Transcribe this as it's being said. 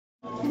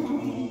Okay,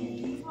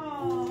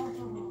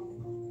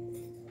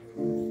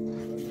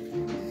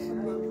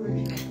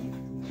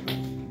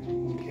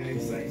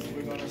 saints,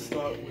 we're going to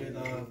start with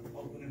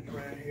opening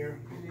prayer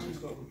here. Let's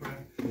start with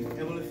prayer.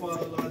 Heavenly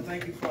Father, Lord,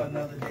 thank you for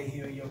another day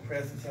here in your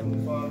presence,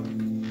 Heavenly Father.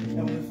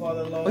 Heavenly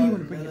Father,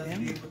 Lord, let us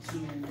be able to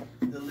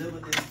deliver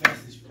this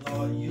message.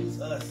 Lord,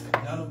 use us,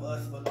 none of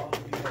us, but all of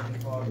you, Heavenly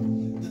Father,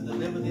 to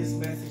deliver this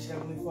message,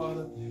 Heavenly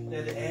Father,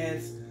 that it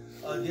adds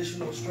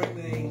additional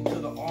strengthening to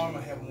the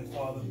armor, Heavenly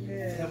Father.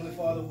 Yes. Heavenly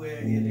Father, where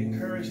it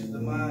encourages the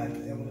mind,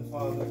 Heavenly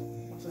Father.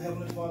 So,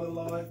 Heavenly Father,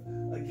 Lord,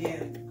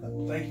 again,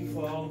 thank you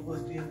for all of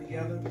us being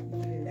together.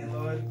 And,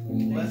 Lord,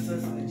 bless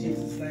us in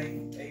Jesus'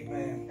 name.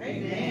 Amen.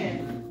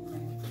 Amen.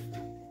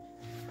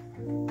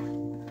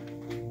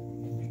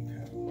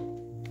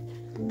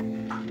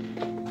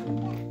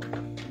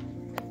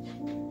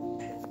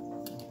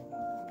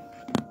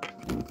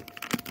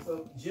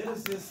 So,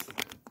 Genesis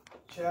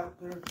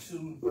chapter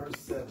 2, verse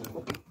 7.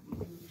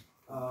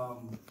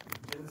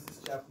 Genesis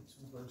chapter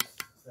 2, verse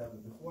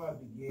 7. Before I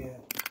begin,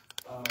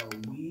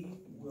 we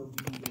will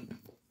be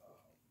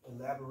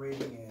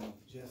elaborating and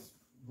just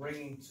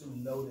bringing to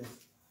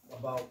notice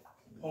about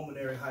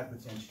pulmonary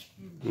hypertension.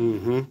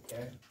 Mm-hmm.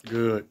 Okay?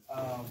 Good.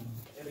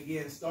 And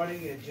again,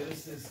 starting at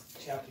Genesis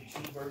chapter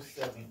 2, verse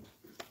 7.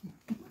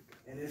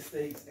 And it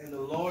states, "And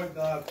the Lord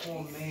God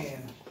formed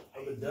man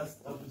of the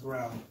dust of the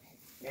ground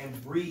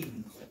and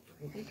breathed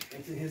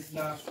into his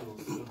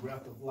nostrils the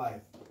breath of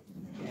life.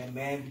 And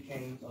man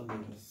became a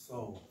living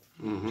soul."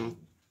 Mm-hmm.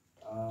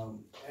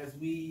 As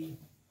we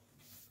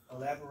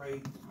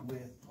elaborate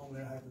with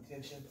pulmonary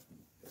hypertension,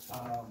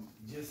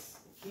 just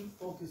keep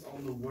focused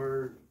on the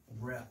word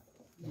breath,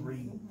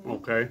 breathe.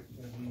 Okay.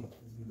 As we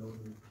go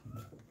through.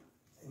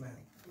 Amen.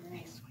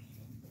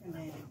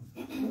 Amen.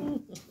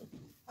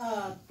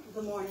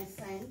 Good morning,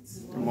 saints.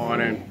 Good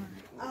morning.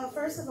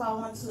 First of all, I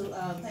want to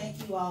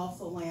thank you all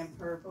for wearing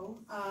purple.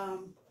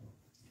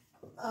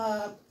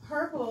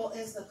 Purple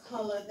is the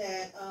color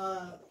that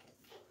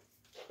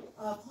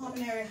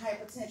Pulmonary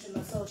Hypertension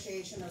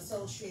Association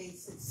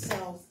associates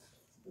itself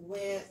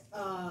with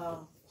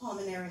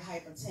pulmonary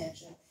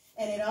hypertension.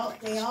 And they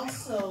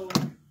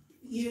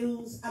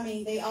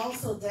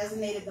also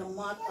designated the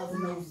month of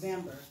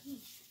November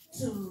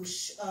to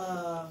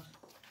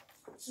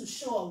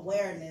show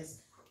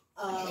awareness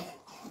of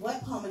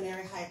what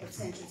pulmonary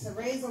hypertension, to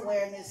raise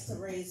awareness, to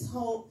raise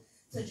hope,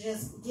 to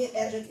just get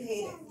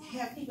educated,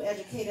 have people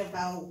educated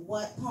about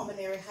what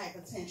pulmonary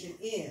hypertension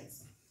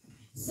is.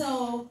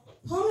 So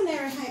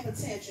pulmonary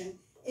hypertension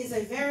is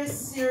a very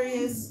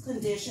serious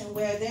condition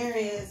where there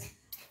is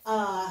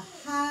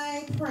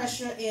high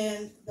pressure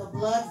in the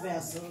blood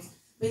vessels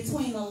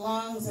between the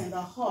lungs and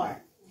the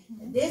heart.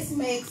 This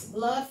makes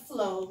blood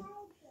flow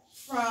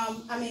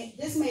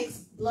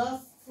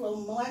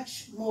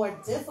much more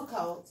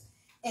difficult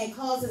and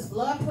causes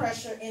blood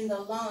pressure in the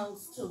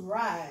lungs to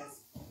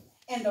rise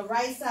and the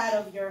right side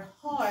of your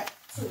heart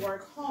to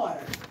work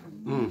harder.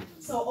 Mm.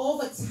 So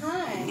over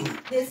time,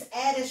 this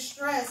added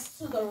stress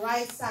to the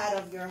right side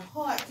of your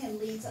heart can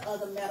lead to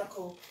other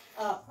medical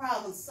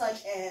problems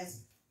such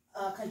as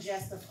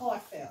congestive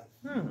heart failure.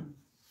 Mm.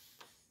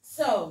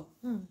 So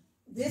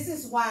this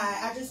is why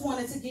I just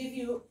wanted to give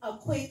you a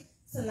quick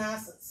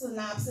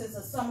synopsis,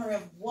 a summary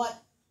of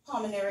what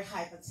pulmonary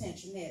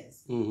hypertension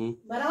is. Mm-hmm.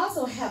 But I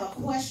also have a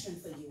question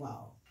for you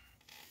all.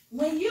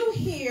 When you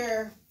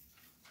hear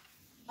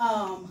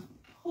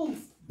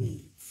hoof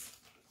beats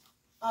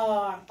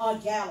or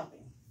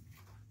galloping,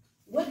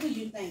 what do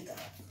you think of?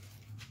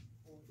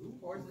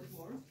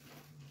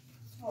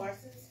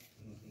 Horses.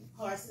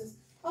 Horses.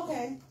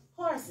 Okay,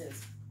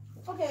 horses.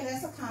 Okay,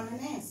 that's a common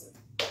answer.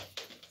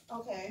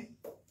 Okay.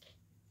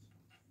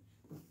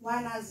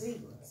 Why not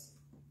zebras?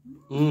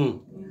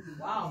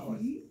 Wow.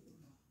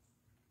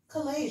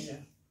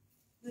 Kalasia,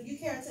 do you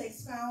care to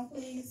expound,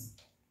 please?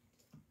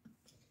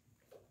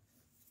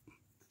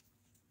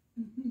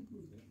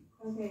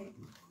 Okay,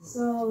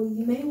 so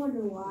you may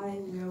wonder why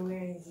we are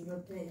wearing zebra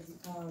print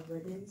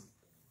ribbons.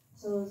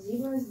 So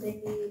zebras,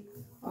 they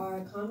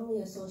are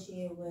commonly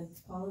associated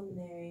with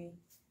pulmonary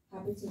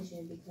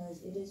hypertension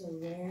because it is a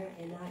rare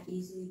and not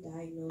easily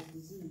diagnosed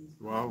disease.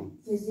 Wow.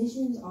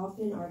 Physicians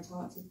often are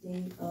taught to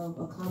think of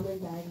a common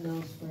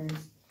diagnosis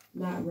first,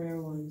 not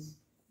rare ones.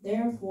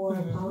 Therefore,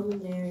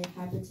 pulmonary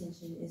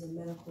hypertension is a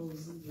medical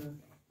zebra.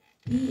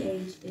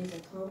 PH is a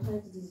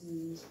complex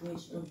disease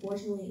which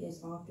unfortunately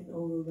is often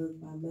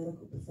overlooked by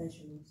medical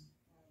professionals.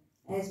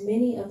 As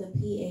many of the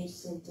PH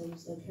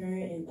symptoms occur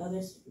in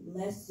other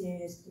less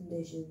serious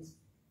conditions,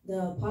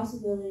 the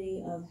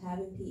possibility of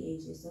having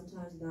PH is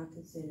sometimes not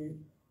considered,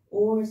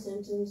 or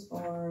symptoms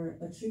are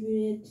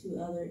attributed to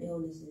other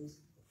illnesses.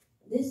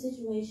 This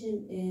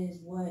situation is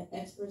what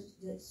experts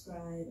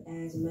describe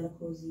as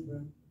medical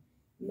zebra.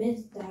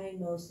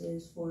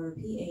 Misdiagnosis for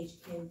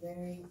PH can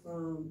vary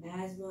from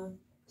asthma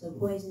to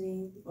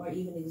poisoning or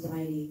even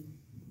anxiety.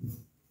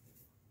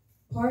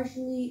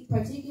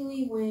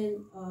 Particularly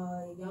when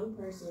a young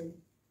person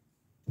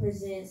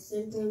presents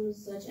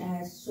symptoms such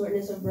as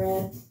shortness of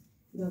breath,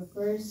 the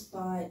first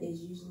thought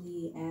is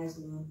usually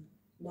asthma.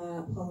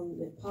 not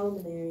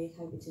pulmonary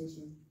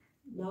hypertension.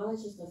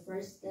 Knowledge is the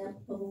first step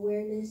of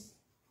awareness.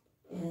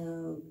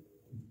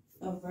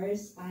 A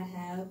verse I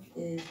have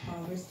is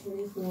Proverbs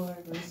 24,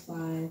 verse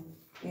 5,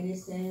 and it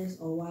says,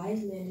 "A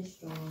wise man is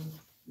strong,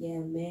 yet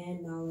a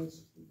man knowledge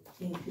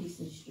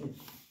increases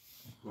strength."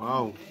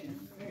 Wow.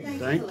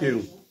 Thank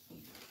you.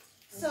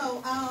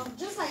 So,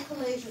 just like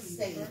Kalasia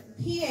stated,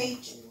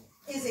 pH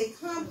is a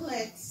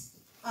complex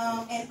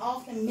and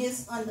often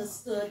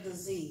misunderstood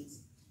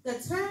disease. The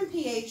term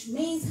pH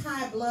means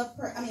high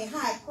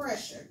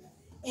pressure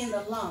in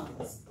the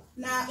lungs.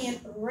 Now, in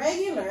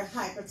regular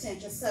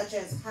hypertension, such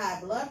as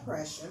high blood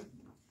pressure,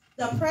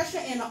 the pressure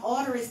in the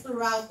arteries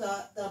throughout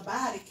the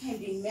body can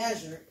be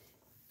measured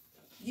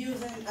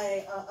using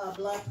a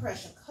blood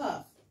pressure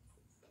cuff.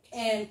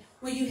 And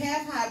when you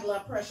have high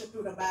blood pressure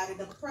through the body,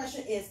 the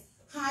pressure is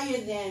higher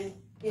than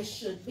it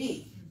should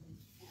be.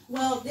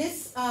 Well,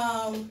 this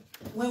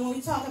when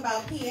we talk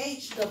about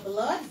pH, the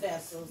blood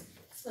vessels,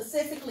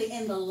 specifically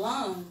in the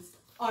lungs,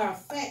 are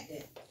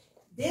affected.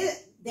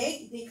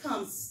 They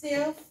become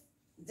stiff,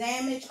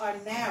 damaged, or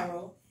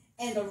narrow,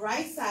 and the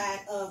right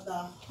side of the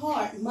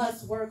heart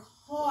must work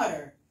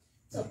harder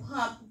to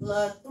pump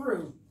blood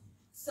through.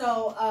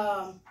 So,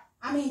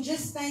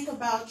 just think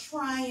about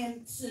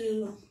trying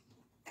to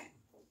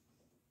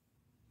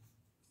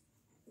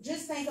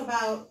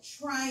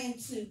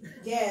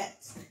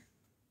get,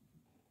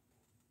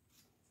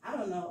 I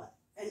don't know,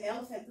 an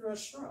elephant through a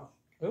straw.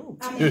 Ooh.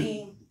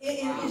 It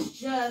is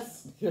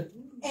just,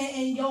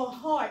 and your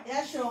heart,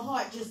 that's your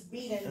heart just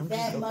beating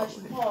that much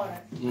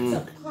harder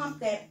to pump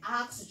that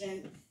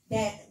oxygen,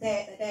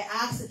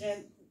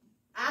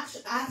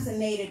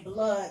 oxygenated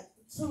blood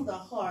to the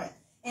heart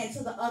and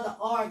to the other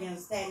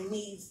organs that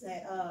needs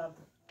that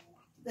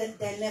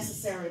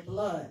necessary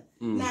blood.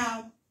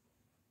 Now,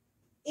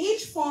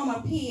 each form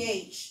of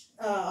pH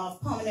of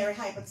pulmonary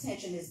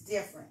hypertension is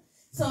different.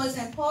 So it's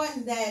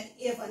important that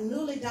if a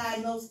newly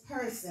diagnosed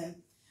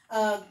person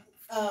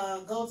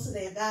go to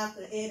their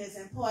doctor, it is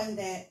important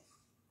that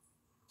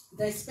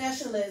the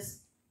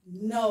specialists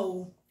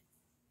know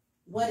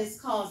what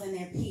is causing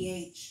their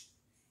pH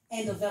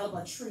and develop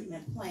a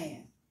treatment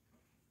plan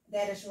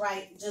that is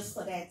right just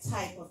for that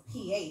type of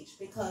pH,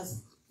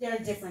 because there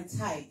are different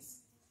types.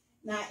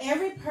 Now,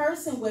 every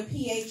person with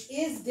pH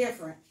is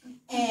different,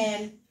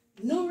 and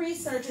new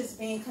research is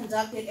being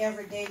conducted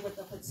every day with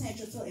the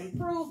potential to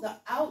improve the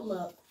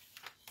outlook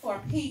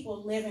for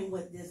people living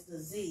with this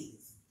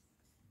disease.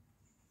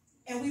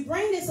 And we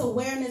bring this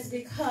awareness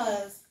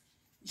because,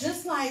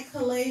 just like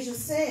Kalasia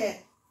said,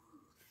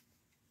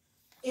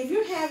 if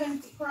you're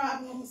having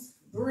problems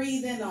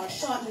breathing or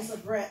shortness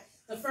of breath,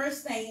 the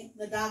first thing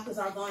the doctors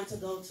are going to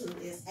go to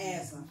is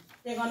asthma.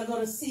 They're going to go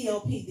to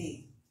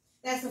COPD.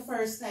 That's the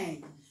first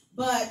thing.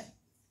 But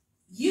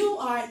you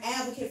are an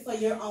advocate for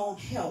your own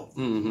health.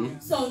 Mm-hmm.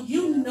 So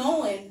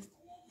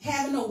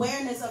having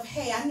awareness of,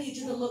 hey, I need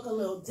you to look a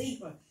little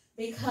deeper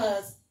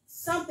because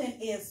something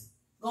is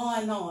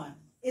going on.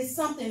 It's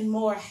something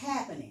more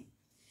happening.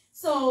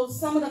 So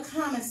some of the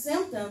common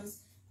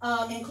symptoms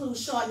include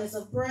shortness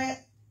of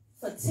breath,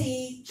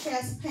 fatigue,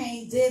 chest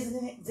pain,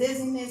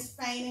 dizziness,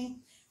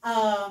 fainting,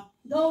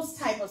 those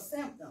type of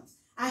symptoms.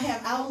 I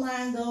have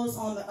outlined those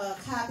on the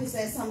copies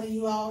that some of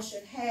you all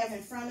should have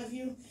in front of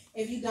you.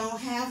 If you don't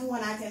have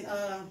one, I can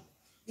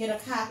get a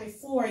copy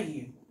for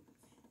you.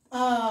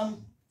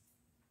 And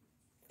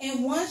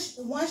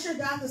once your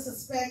doctor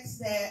suspects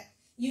that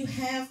you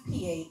have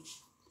pH,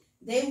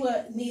 they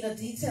would need a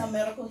detailed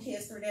medical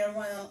history. They'll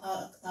run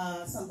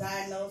some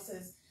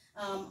diagnosis,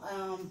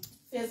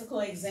 physical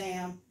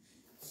exam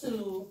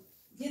to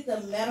get the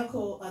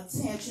medical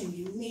attention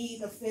you need,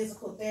 the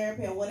physical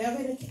therapy, or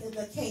whatever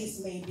the case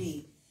may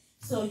be,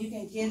 so you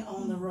can get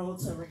on the road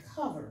to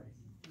recovery.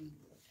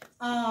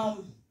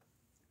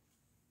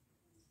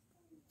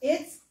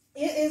 It's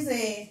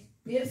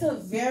a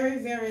very,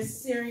 very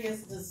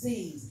serious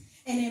disease,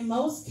 and in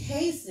most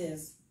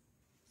cases,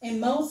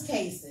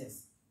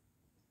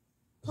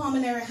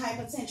 pulmonary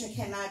hypertension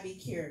cannot be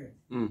cured.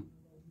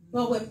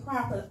 But with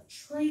proper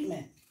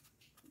treatment,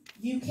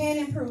 you can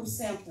improve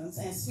symptoms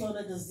and slow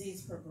the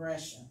disease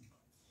progression.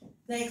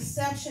 The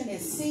exception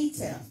is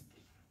CTEPH,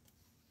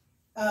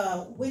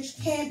 which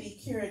can be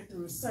cured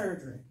through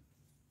surgery.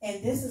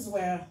 And this is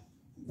where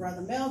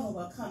Brother Melvin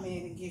will come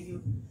in and give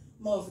you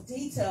more of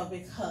detail,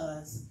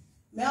 because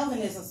Melvin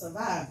is a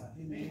survivor.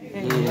 Amen.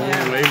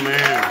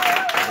 Amen.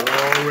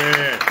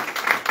 Glory.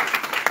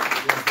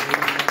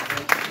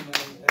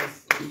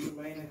 As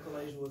Jermaine and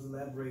Kalasia was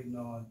elaborating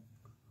on,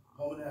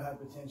 pulmonary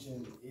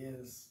hypertension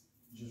is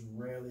just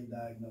rarely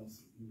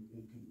diagnosed.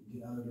 It can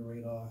get under the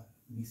radar,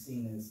 be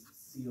seen as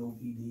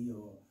COPD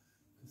or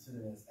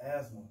considered as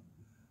asthma.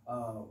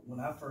 When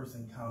I first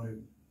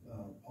encountered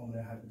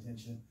pulmonary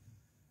hypertension,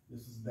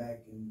 this was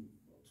back in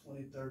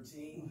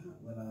 2013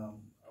 when I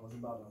was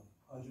about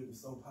 100 or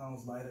so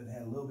pounds lighter and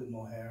had a little bit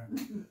more hair.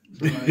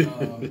 But,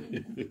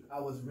 I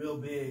was real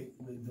big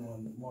with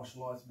doing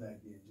martial arts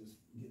back then, just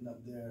getting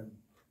up there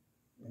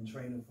and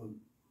training for,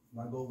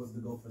 my goal was to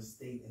go for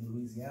state in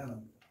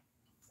Louisiana.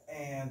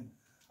 And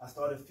I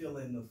started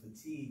feeling the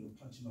fatigue of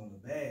punching on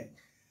the bag.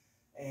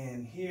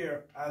 And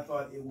here, I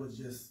thought it was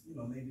just,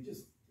 maybe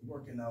just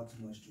working out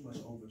too much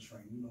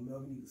overtraining. Maybe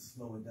we need to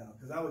slow it down.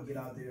 Because I would get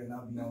out there and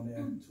I'd be on there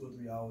 2 or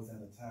 3 hours at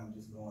a time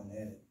just going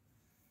at it.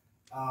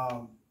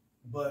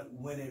 But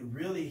when it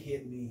really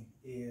hit me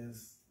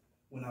is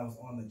when I was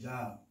on the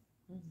job.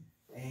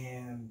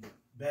 And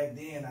back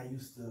then, I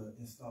used to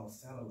install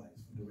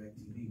satellites for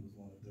DirecTV. It was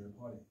one of the third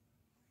party.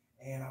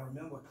 And I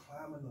remember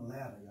climbing the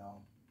ladder,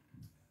 y'all.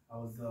 I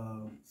was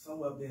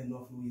somewhere up there in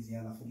North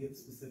Louisiana. I forget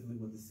specifically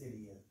what the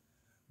city is.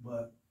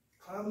 But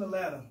climbing the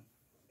ladder,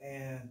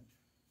 and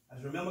I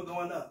just remember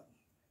going up,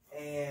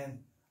 and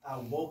I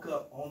woke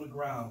up on the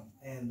ground,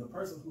 and the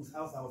person whose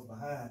house I was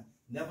behind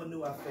never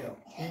knew I fell.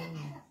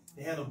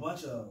 They had a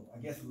bunch of, I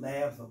guess,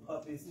 labs or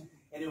puppies,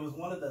 and it was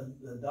one of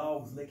the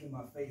dogs licking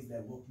my face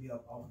that woke me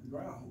up off the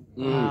ground.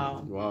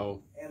 Wow.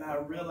 Wow. And I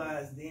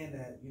realized then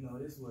that,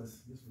 this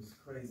was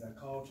crazy. I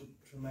called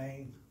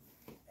Tremaine,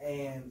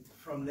 and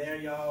from there,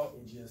 y'all,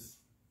 it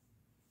just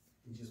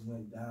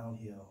went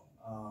downhill.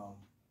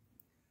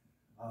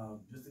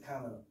 Just to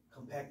kind of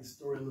compact the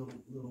story a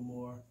little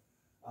more,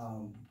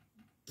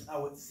 I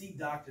would see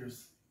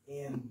doctors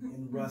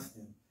in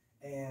Ruston,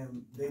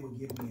 and they would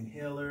give me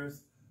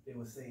inhalers. They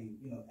would say,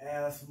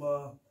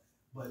 asthma,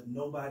 but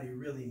nobody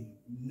really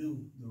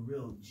knew the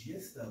real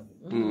gist of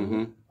it.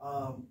 Mm-hmm.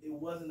 It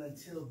wasn't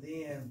until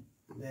then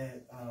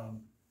that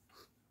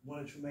one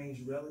of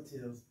Tremaine's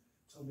relatives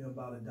told me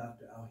about a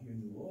doctor out here in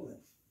New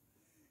Orleans.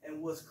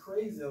 And what's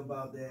crazy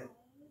about that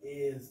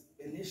is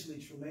initially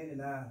Tremaine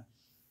and I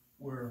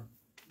were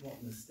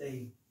wanting to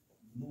stay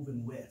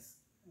moving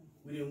west.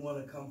 We didn't want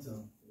to come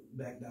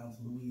back down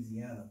to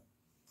Louisiana.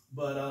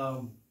 But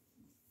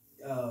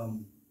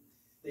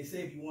they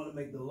say if you want to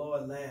make the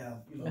Lord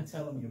laugh,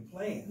 tell him your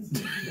plans.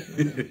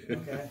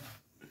 Okay?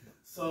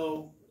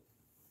 So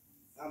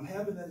I'm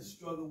having that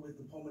struggle with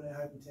the pulmonary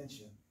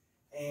hypertension.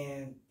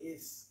 And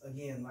it's,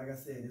 again, like I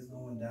said, it's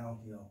going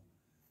downhill.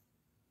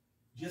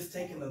 Just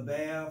taking a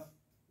bath,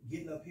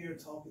 getting up here,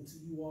 talking to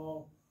you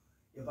all,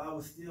 if I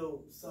was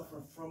still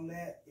suffering from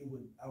that,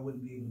 I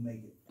wouldn't be able to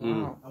make it.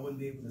 Wow. I wouldn't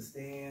be able to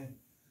stand.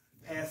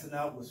 Passing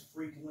out was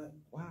frequent.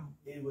 Wow.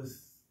 It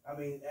was,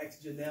 ex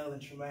Janelle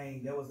and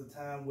Tremaine, there was a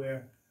time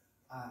where,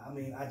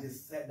 I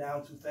just sat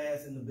down too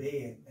fast in the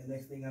bed, and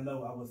next thing I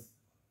know, I was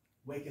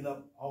waking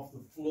up off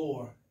the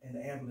floor, and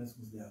the ambulance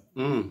was there.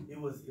 It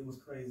was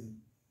crazy.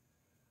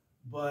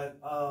 But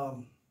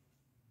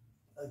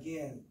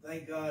again,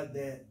 thank God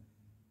that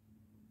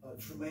one of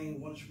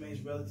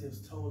Tremaine's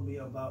relatives told me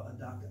about a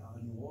doctor out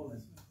in New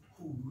Orleans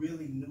who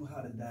really knew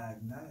how to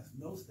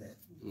diagnose that.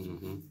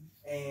 Mm-hmm.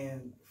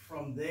 And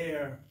from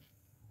there,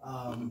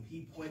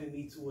 he pointed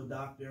me to a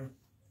doctor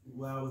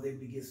where I was able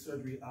to get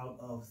surgery out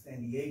of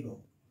San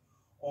Diego.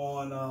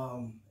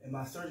 And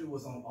my surgery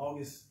was on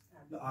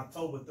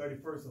October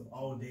 31st of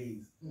all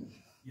days.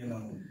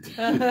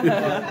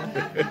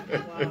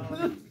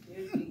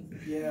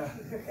 Yeah,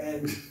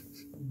 and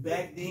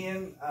back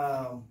then,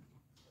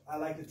 I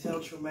like to tell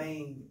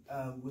Tremaine,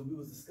 when we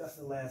was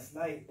discussing last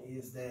night,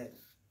 is that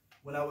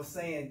when I was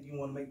saying you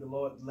want to make the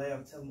Lord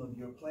laugh, tell him of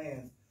your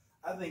plans,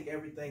 I think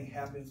everything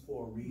happens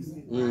for a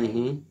reason.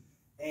 Mm-hmm.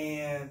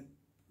 And,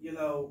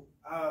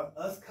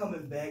 us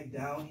coming back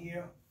down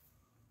here,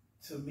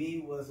 to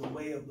me, was a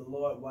way of the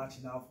Lord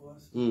watching out for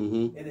us.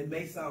 Mm-hmm. And it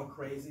may sound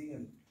crazy,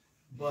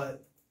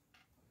 but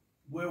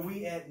where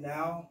we at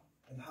now,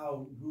 and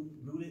how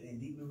rooted and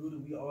deeply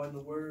rooted we are in the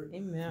Word,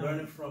 Amen.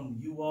 Learning from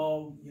you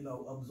all,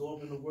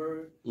 absorbing the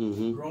Word,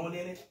 Mm-hmm. growing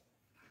in it,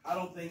 I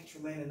don't think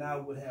Tremaine and I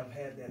would have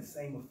had that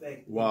same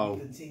effect Wow. if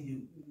we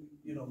continued,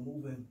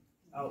 moving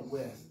out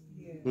west.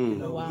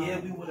 Wow. Yeah,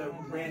 we would have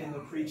ran into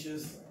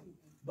preachers,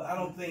 but I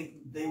don't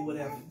think they would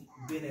have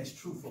been as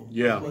truthful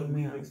Yeah. as what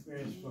we've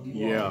experienced from you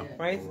Yeah. all.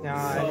 Praise So,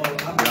 God.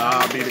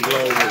 God be the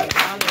glory.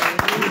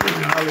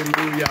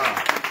 Hallelujah.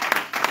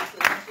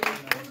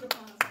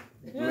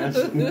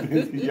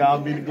 Hallelujah.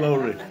 Y'all be the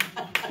glory.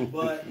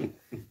 But,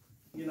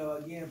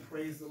 again,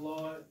 praise the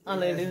Lord.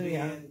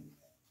 Hallelujah.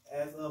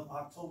 As of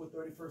October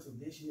 31st of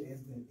this year,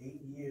 it's been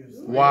 8 years.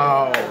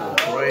 Wow.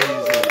 Praise Him.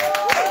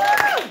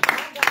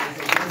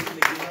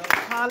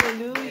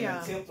 Hallelujah. An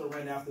attempt to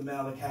run after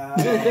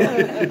Malachi.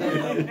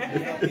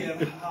 Get up here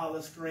and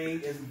holler,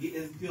 scream.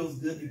 It feels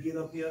good to get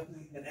up here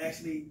and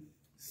actually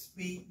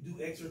speak,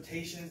 do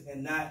exhortations,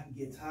 and not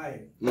get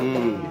tired.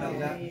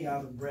 Not be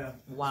out of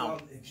breath. Wow.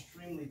 So I'm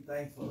extremely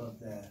thankful of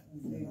that.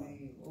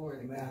 Amen.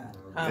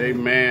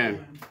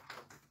 Amen.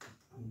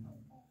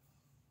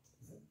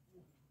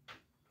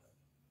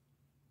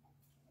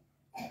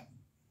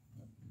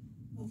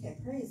 Okay,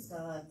 praise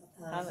God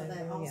for that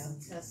Hallelujah. awesome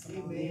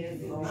testimony.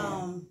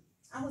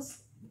 I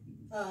was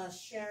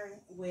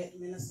sharing with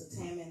Minister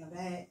Tammy in the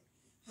back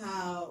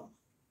how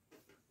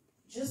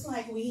just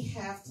like we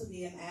have to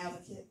be an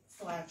advocate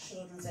for our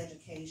children's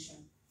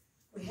education,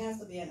 we have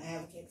to be an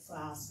advocate for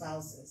our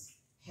spouses'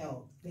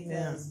 health,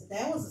 because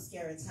that was a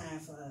scary time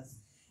for us.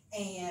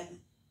 And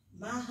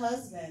my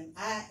husband,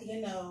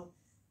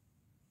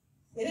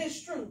 it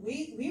is true,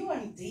 we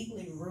weren't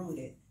deeply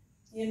rooted.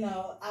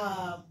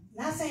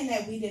 Not saying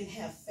that we didn't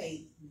have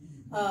faith,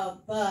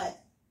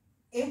 but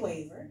it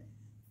wavered.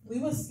 We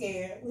were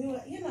scared. We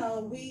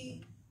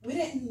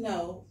didn't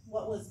know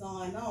what was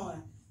going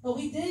on. But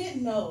we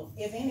did know,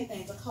 if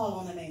anything, to call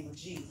on the name of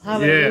Jesus.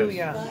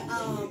 Hallelujah. But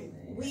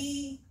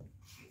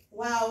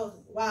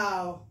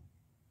while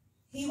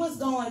he was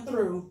going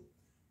through,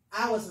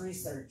 I was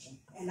researching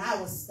and I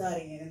was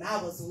studying and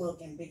I was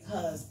looking,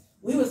 because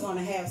we was going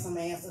to have some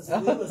answers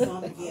and we was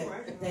going to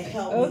get the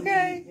help we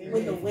need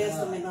with the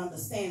wisdom and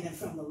understanding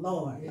from the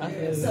Lord.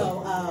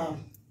 So,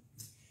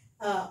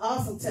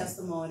 awesome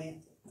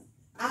testimony.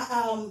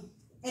 I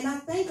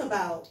think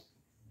about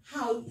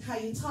how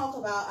you talk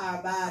about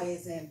our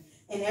bodies and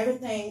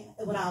everything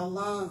with our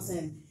lungs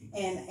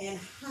and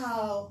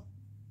how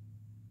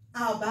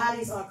our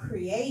bodies are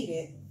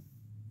created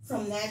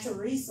from natural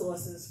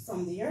resources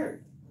from the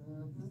earth.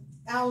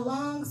 Our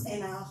lungs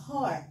and our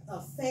heart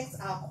affects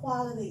our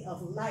quality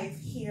of life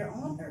here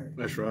on earth.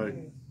 That's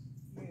right.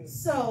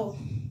 So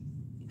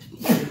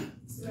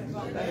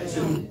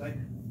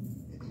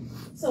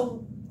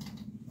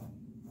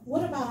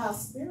what about our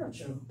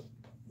spiritual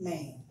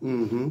man?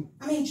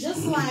 I mean,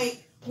 just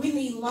like we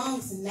need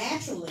lungs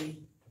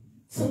naturally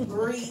to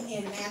breathe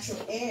in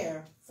natural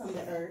air from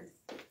the earth,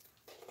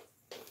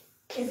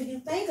 if you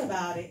think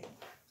about it,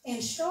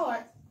 in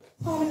short,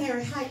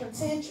 pulmonary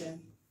hypertension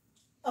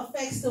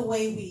affects the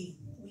way we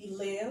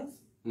live,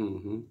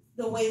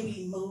 the way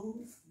we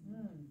move,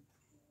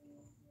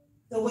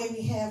 the way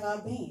we have our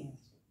being.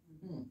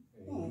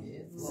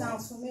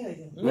 Sounds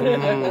familiar.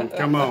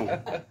 Come on.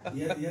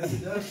 Yes,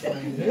 it does.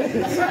 And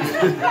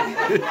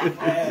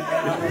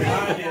I'm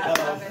reminded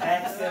of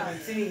Acts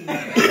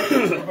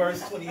 17,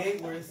 verse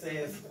 28, where it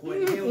says,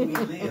 "With him we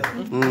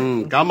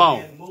live, come on,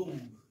 and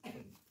move,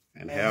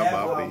 and have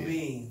our being."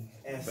 being."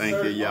 And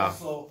Thank you, Yah.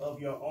 Also of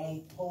your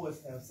own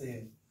poets have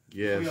said,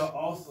 Yes. we are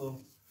also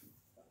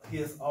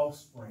his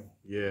offspring.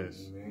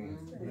 Yes.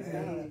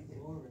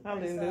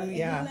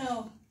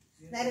 Hallelujah.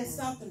 That is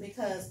something,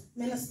 because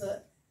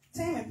Minister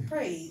Tammy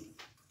prayed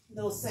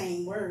those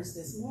same words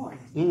this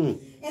morning. And,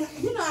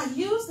 I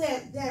use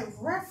that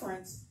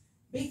reference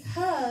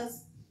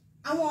because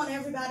I want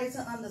everybody to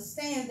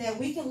understand that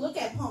we can look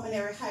at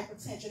pulmonary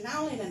hypertension not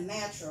only in the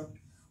natural,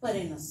 but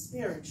in the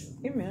spiritual.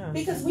 Amen.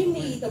 Because we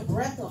need the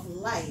breath of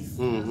life.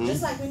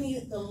 Just like we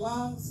need the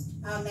lungs,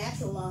 our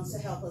natural lungs, to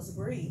help us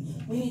breathe.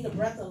 We need the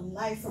breath of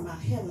life from our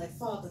Heavenly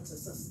Father to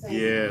sustain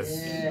us.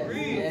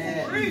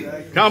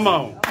 Yes. Come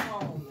on.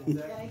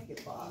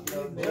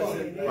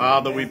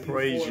 Father, we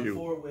praise you.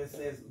 Where it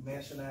says,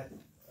 man should not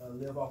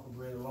live off of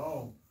bread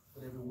alone,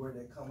 but every word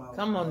that come out.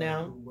 Come on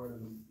now. The word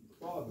of the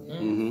Father.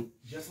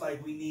 Just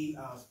like we need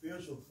our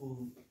spiritual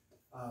food,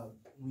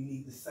 we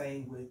need the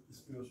same with the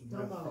spiritual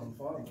breath from the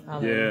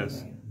Father.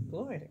 Yes.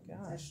 Glory to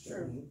God. That's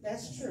true.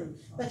 That's true.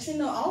 But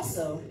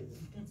also,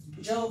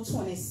 Job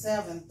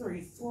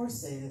 27:3-4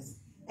 says,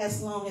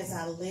 "As long as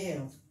I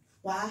live,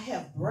 while I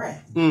have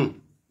breath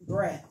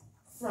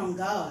from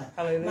God,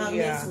 my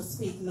lips will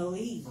speak no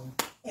evil,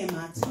 and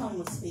my tongue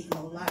will speak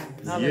no lies."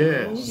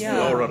 Yes.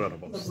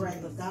 The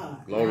breath of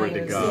God. Glory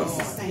to God.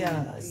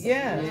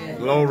 Yes.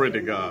 Glory to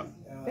God.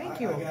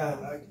 Thank you.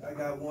 I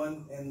got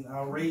one, and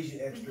I'll raise you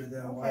extra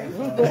there, wife.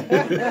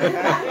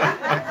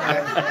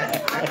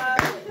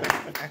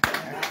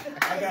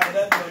 I got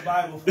nothing but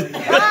Bible for you.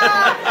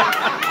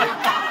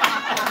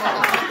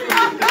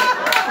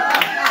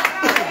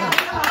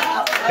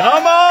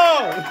 Come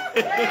on.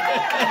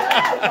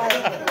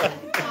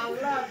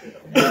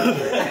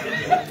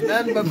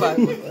 Nothing but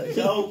Bible.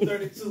 Job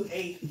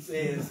 32:8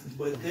 says,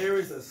 "But there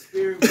is a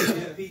spirit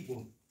within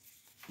people,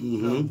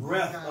 the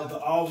breath of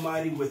the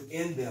Almighty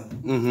within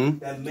them,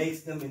 that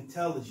makes them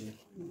intelligent."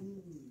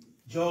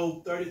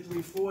 Job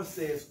 33:4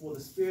 says, "For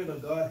the Spirit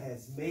of God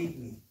has made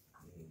me,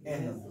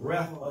 and the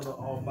breath of the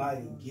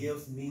Almighty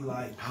gives me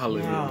life."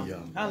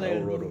 Hallelujah.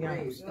 Hallelujah.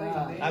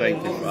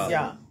 Thank you,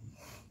 Father.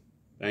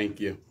 Thank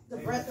you. The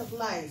breath of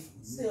life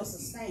still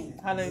sustaining.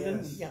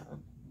 Hallelujah.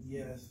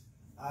 Yes.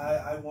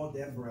 I want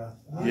that breath.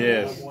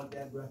 Yes. I want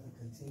that breath to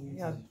continue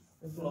Yeah.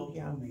 to flow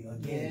through me.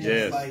 Again,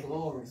 Yes. just like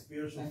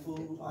spiritual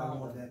food, I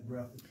want that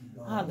breath to keep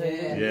going.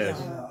 Hallelujah.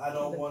 Yes. I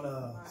don't want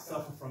to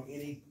suffer from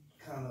any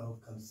kind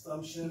of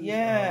consumption.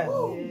 Yes.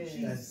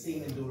 That's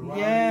seen in Deuteronomy.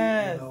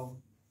 Yes.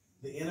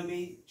 The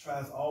enemy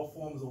tries all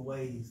forms of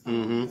ways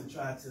Mm-hmm. to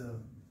try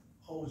to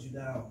hold you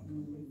down.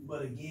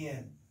 But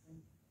again,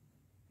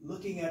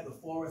 looking at the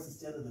forest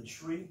instead of the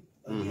tree,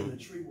 again, the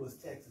tree was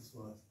Texas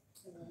for us.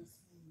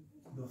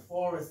 The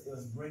forest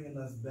is bringing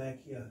us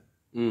back here,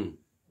 Mm.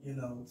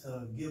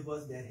 to give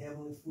us that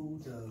heavenly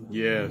food, to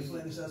Yes.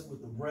 replenish us with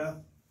the breath.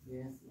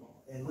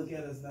 And look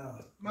at us now.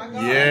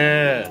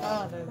 Yes.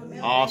 But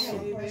Mel, Awesome.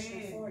 I have a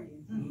question for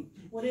you.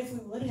 What if we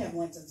would have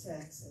went to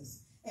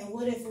Texas? And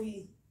what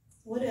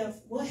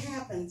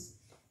happens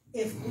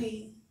if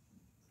we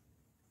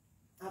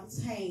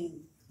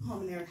obtain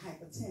pulmonary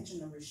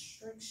hypertension, a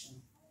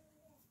restriction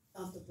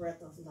of the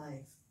breath of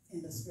life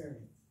in the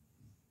spirit?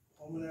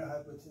 Pulmonary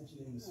hypertension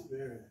in the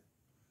spirit.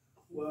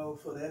 Well,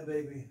 for that,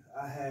 baby,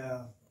 I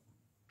have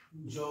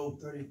Job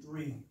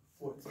 33,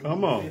 14 Come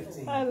through on.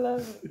 15. I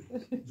love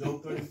it.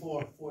 Job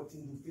 34,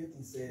 14 through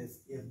 15 says,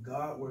 if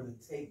God were to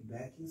take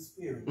back his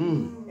spirit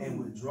and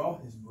withdraw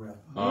his breath,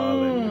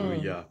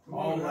 Hallelujah.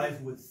 all life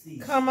would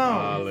cease. Come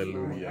on.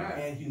 Hallelujah.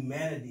 And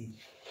humanity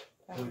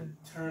would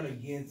turn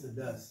again to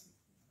dust.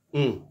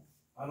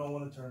 I don't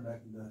want to turn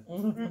back to dust.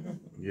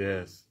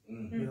 Yes.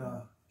 You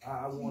know,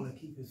 I want to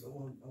keep his. I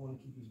want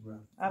to keep his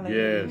breath.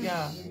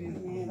 Hallelujah.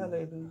 Amen.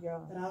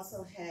 Hallelujah. But I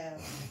also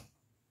have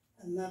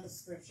another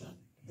scripture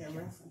that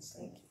references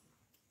that.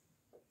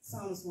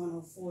 Psalms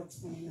 104,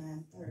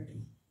 29,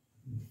 30.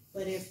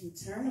 But if you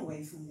turn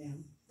away from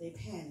them, they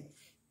panic.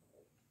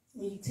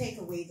 When you take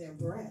away their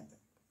breath,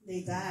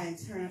 they die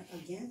and turn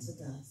again to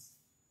dust.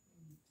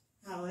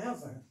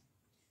 However,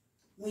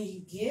 when you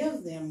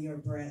give them your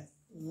breath,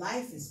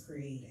 life is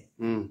created,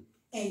 and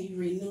you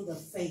renew the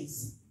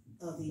face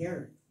of the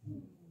earth.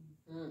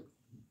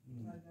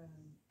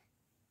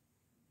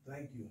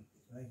 Thank you.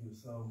 Thank you.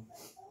 So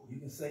you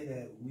can say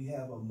that we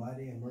have a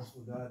mighty and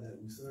merciful God that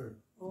we serve.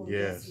 Oh,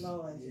 Yes. yes,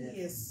 Lord. He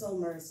is so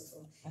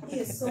merciful. He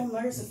is so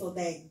merciful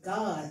that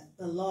God,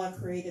 the Lord,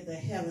 created the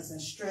heavens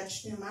and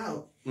stretched them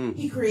out.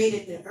 He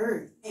created the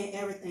earth and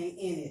everything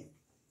in it.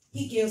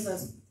 He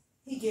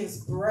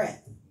gives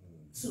breath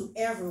to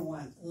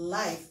everyone,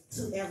 life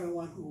to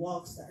everyone who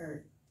walks the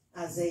earth.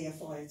 Isaiah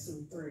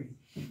 42:3.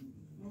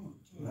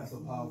 That's a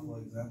powerful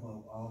example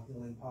of all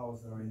healing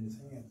powers that are in his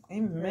hand.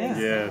 Amen.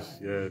 Yes,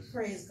 yes.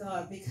 Praise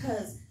God.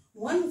 Because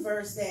one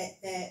verse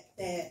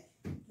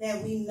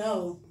that we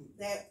know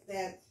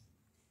that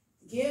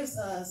gives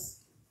us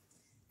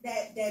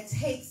that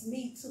takes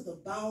me to the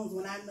bones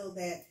when I know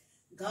that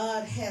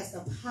God has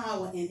the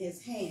power in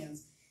his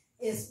hands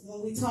is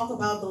when we talk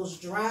about those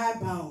dry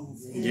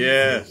bones in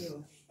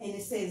Ezekiel. And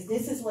it says,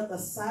 this is what the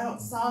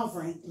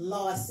sovereign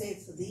Lord said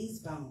to these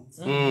bones.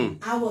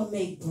 I will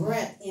make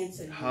breath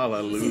into you.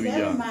 Hallelujah. See,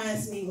 that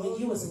reminds me when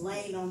you was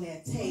laying on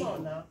that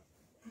table.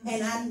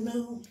 And I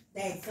knew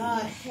that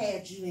God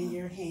had you in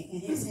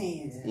his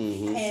hands.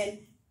 And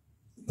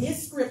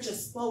this scripture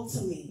spoke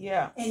to me.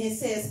 And it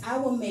says, I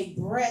will make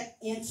breath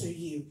into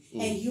you,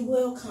 and you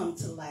will come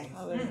to life.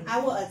 I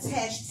will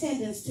attach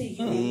tendons to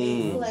you and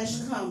make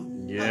flesh come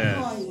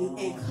upon you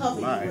and cover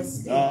you with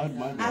skin.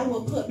 I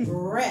will put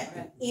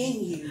breath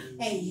in you,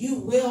 and you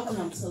will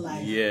come to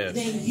life.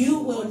 Then you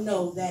will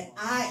know that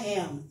I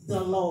am the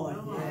Lord.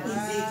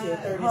 Ezekiel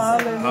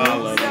 37.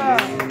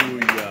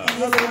 Hallelujah.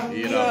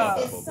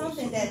 It's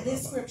something that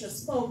this scripture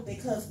spoke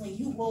because when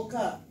you woke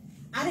up,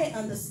 I didn't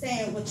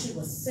understand what you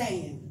were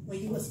saying when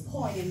you was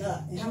pointing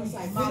up. And I was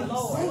like, my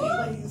Lord,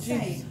 what are you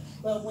saying?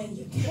 But when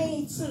you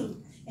came to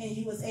and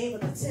you was able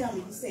to tell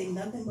me, you say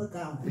nothing but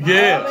God.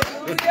 Yes.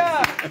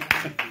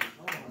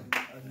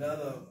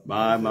 Another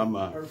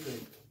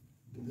perfect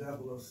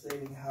example of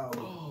stating how,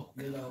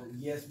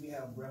 yes, we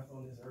have breath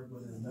on this earth,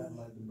 but there's nothing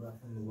like the breath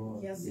from the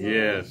Lord. Yes.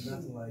 Yes.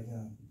 Nothing like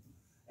him.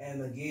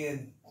 And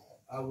again,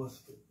 I was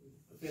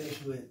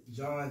finished with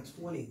John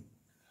 20.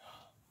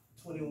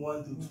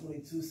 21 through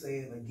 22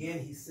 saying, again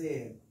he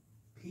said,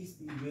 peace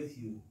be with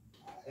you.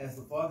 As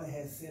the Father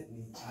has sent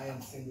me, I am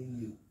sending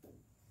you.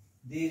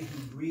 Then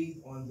he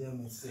breathed on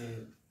them and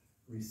said,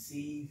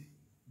 receive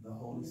the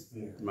Holy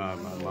Spirit. My.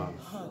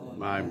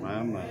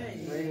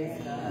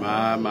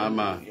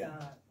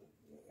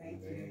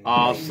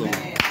 Awesome.